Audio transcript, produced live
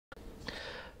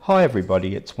Hi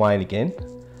everybody, it's Wayne again.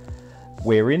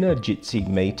 We're in a Jitsi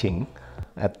meeting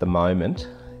at the moment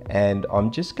and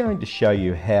I'm just going to show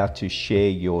you how to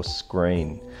share your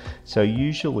screen. So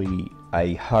usually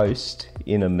a host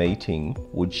in a meeting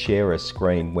would share a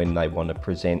screen when they want to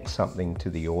present something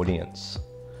to the audience.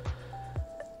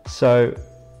 So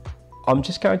I'm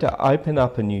just going to open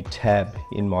up a new tab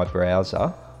in my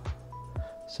browser.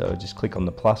 So just click on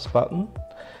the plus button.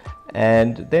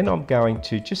 And then I'm going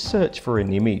to just search for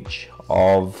an image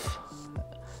of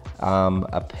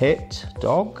a pet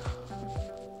dog.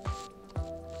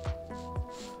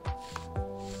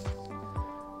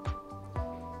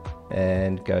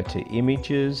 And go to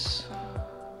images.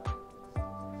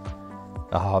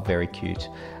 Ah, very cute.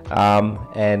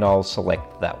 And I'll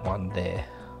select that one there.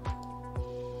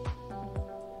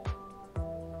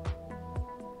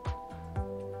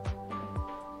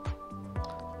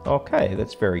 Okay,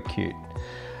 that's very cute.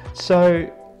 So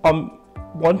I'm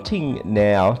wanting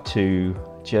now to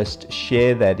just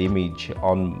share that image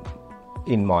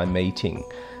in my meeting.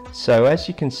 So as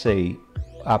you can see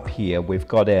up here, we've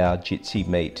got our Jitsi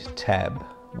Meet tab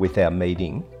with our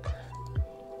meeting.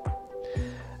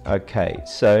 Okay,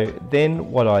 so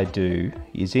then what I do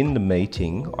is in the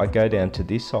meeting, I go down to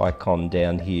this icon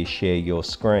down here, share your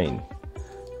screen.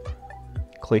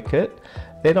 Click it.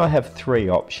 Then I have three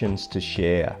options to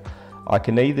share. I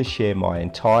can either share my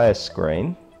entire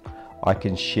screen, I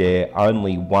can share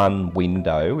only one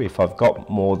window. If I've got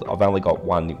more, I've only got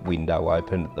one window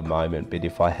open at the moment, but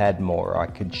if I had more, I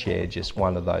could share just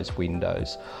one of those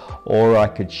windows. Or I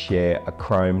could share a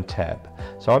Chrome tab.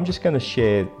 So I'm just going to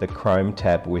share the Chrome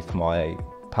tab with my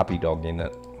puppy dog in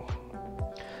it.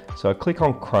 So I click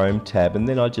on Chrome tab and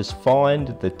then I just find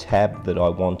the tab that I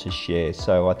want to share.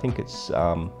 So I think it's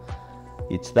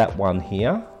that one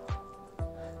here.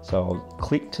 So I'll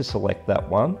click to select that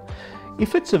one.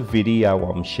 If it's a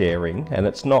video I'm sharing, and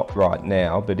it's not right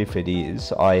now, but if it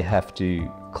is, I have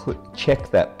to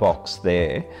check that box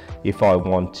there if I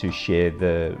want to share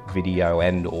the video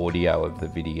and audio of the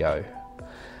video.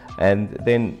 And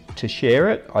then to share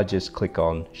it, I just click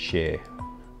on share.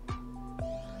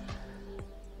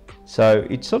 So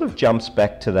it sort of jumps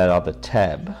back to that other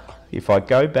tab. If I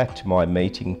go back to my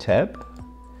meeting tab,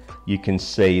 you can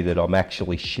see that I'm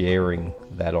actually sharing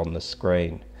that on the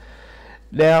screen.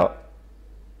 Now,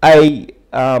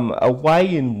 a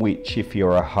way in which, if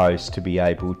you're a host, to be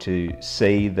able to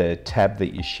see the tab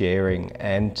that you're sharing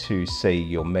and to see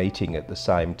your meeting at the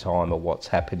same time, or what's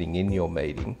happening in your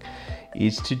meeting,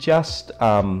 is to just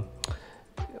one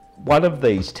of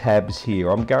these tabs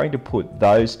here, I'm going to put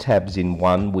those tabs in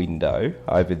one window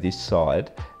over this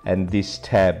side and this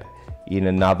tab in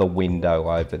another window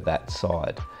over that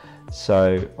side.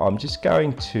 So I'm just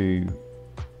going to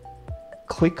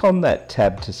click on that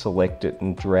tab to select it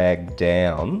and drag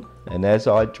down, and as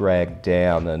I drag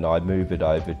down and I move it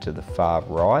over to the far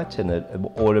right, and it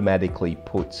automatically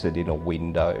puts it in a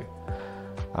window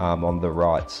on the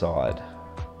right side.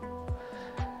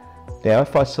 Now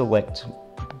if I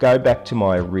go back to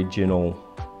my original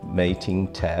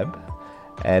meeting tab,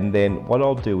 and then what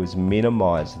I'll do is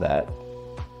minimize that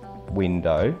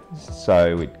window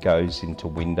so it goes into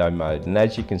window mode, and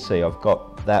as you can see I've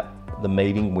got the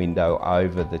meeting window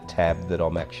over the tab that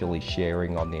I'm actually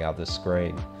sharing on the other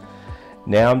screen.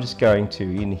 Now I'm just going to,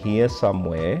 in here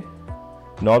somewhere,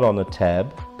 not on a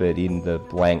tab but in the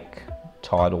blank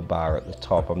title bar at the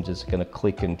top, I'm just going to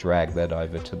click and drag that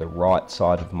over to the right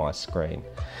side of my screen.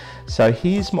 So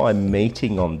here's my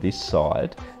meeting on this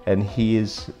side, and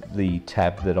here's the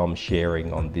tab that I'm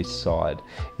sharing on this side.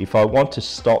 If I want to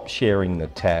stop sharing the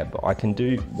tab, I can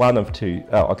do one of two.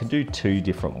 I can do two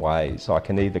different ways. I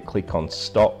can either click on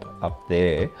stop up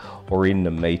there, or in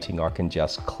the meeting I can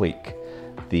just click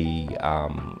the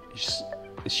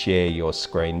share your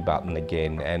screen button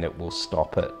again and it will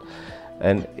stop it.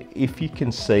 And if you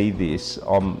can see this,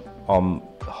 I'm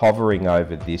hovering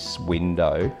over this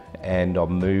window and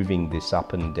I'm moving this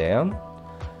up and down.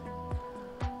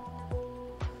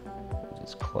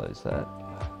 Just close that.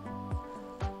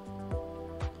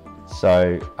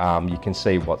 So you can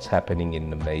see what's happening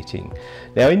in the meeting.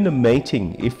 Now in the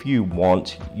meeting, if you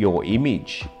want your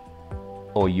image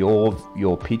or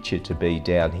your picture to be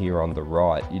down here on the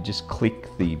right, you just click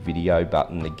the video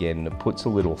button again. It puts a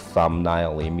little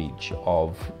thumbnail image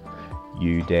of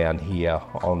you down here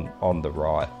on the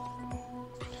right.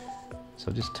 So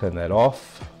I'll just turn that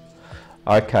off.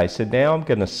 Okay, so now I'm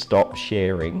going to stop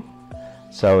sharing.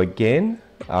 So again,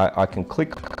 I can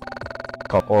click,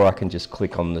 or I can just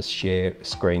click on the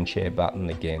screen share button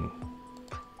again.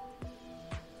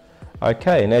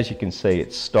 Okay, and as you can see,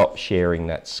 it stopped sharing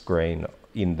that screen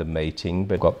in the meeting,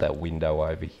 but I've got that window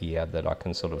over here that I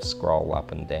can sort of scroll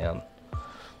up and down.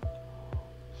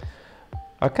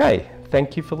 Okay,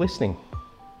 thank you for listening.